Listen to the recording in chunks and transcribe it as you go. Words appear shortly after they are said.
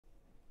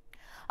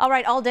All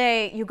right, all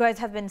day you guys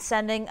have been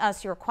sending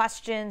us your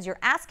questions. You're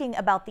asking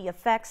about the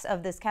effects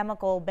of this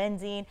chemical,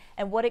 benzene,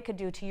 and what it could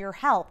do to your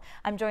health.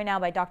 I'm joined now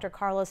by Dr.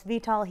 Carlos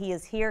Vital. He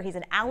is here. He's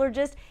an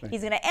allergist.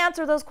 He's going to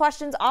answer those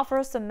questions, offer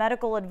us some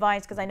medical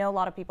advice, because I know a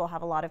lot of people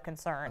have a lot of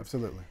concerns.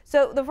 Absolutely.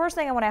 So the first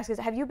thing I want to ask is,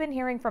 have you been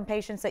hearing from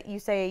patients that you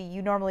say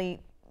you normally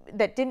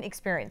that didn't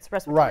experience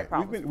respiratory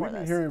problems? We've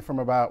been hearing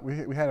from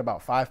we had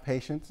about 5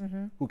 patients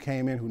who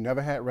came in who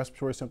never had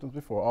respiratory symptoms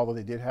before, although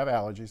they did have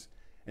allergies.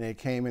 And they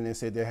came in and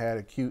said they had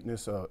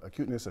acuteness,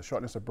 a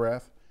shortness of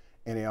breath,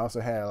 and they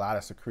also had a lot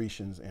of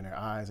secretions in their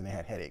eyes, and they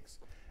had headaches.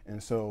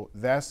 And so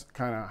that's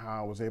kind of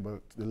how I was able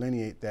to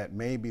delineate that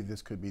maybe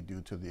this could be due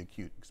to the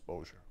acute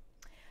exposure.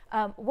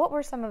 What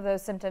were some of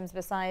those symptoms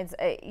besides,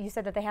 you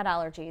said that they had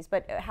allergies,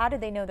 but how did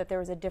they know that there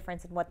was a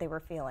difference in what they were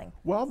feeling?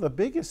 Well, the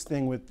biggest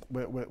thing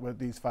with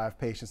these 5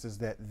 patients is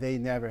that they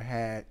never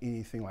had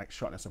anything like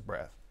shortness of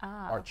breath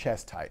or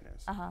chest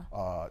tightness.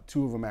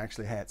 2 of them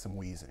actually had some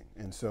wheezing.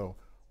 And so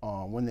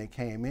when they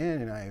came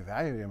in and I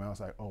evaluated them, I was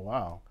like, oh,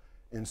 wow.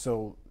 And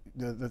so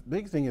the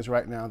big thing is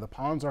right now the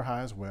pollens are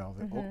high as well.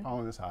 The oak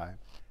pollen is high,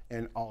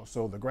 and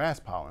also the grass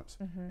pollens.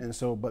 And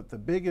so, but the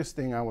biggest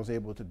thing I was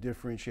able to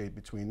differentiate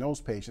between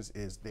those patients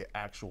is the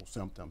actual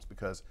symptoms,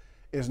 because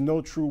there's no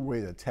true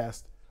way to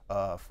test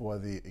for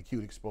the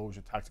acute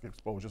exposure, toxic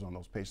exposures on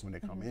those patients when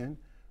they come in.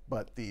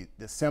 But the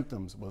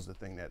symptoms was the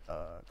thing that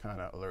kind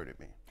of alerted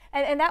me.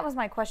 And that was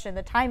my question.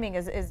 The timing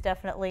is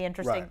definitely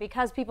interesting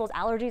because people's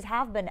allergies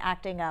have been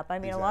acting up. I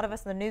mean, a lot of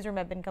us in the newsroom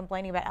have been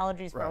complaining about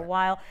allergies for a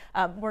while.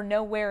 We're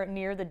nowhere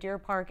near the Deer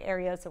Park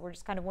area, so we're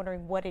just kind of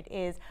wondering what it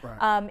is.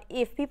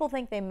 If people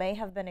think they may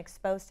have been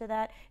exposed to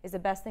that, is the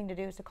best thing to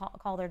do is to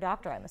call their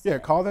doctor, I'm assuming.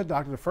 Yeah, call their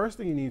doctor. The first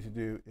thing you need to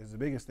do is, the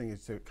biggest thing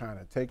is to kind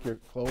of take your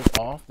clothes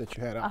off that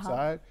you had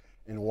outside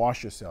and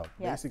wash yourself.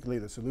 Basically,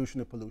 the solution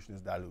to pollution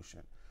is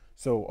dilution.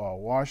 So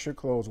wash your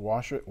clothes,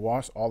 wash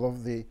all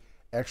of the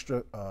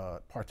extra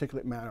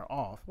particulate matter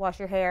off. Wash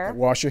your hair.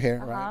 Wash your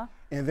hair, right?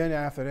 And then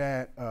after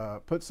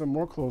that, put some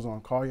more clothes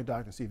on, call your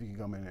doctor and see if you can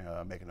come in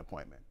and make an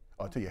appointment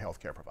to your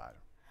healthcare provider.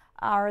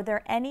 Are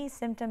there any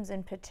symptoms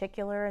in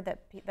particular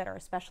that are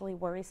especially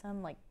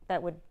worrisome, like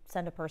that would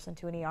send a person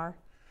to an ER?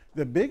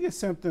 The biggest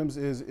symptoms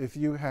is if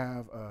you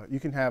have, you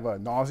can have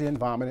nausea and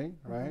vomiting,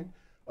 right?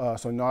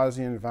 So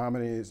nausea and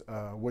vomiting is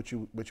which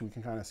we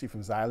can kind of see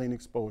from xylene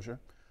exposure,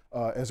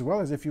 as well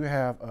as if you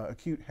have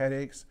acute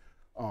headaches.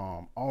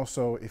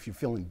 Also, if you're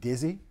feeling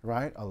dizzy,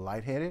 right, or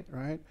lightheaded,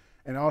 right,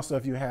 and also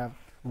if you have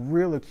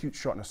real acute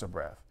shortness of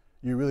breath,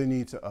 you really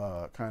need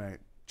to kind of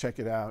check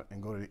it out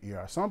and go to the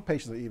ER. Some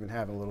patients are even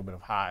having a little bit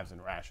of hives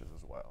and rashes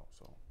as well.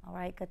 So. All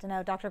right, good to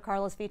know. Dr.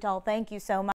 Carlos Vital, thank you so much.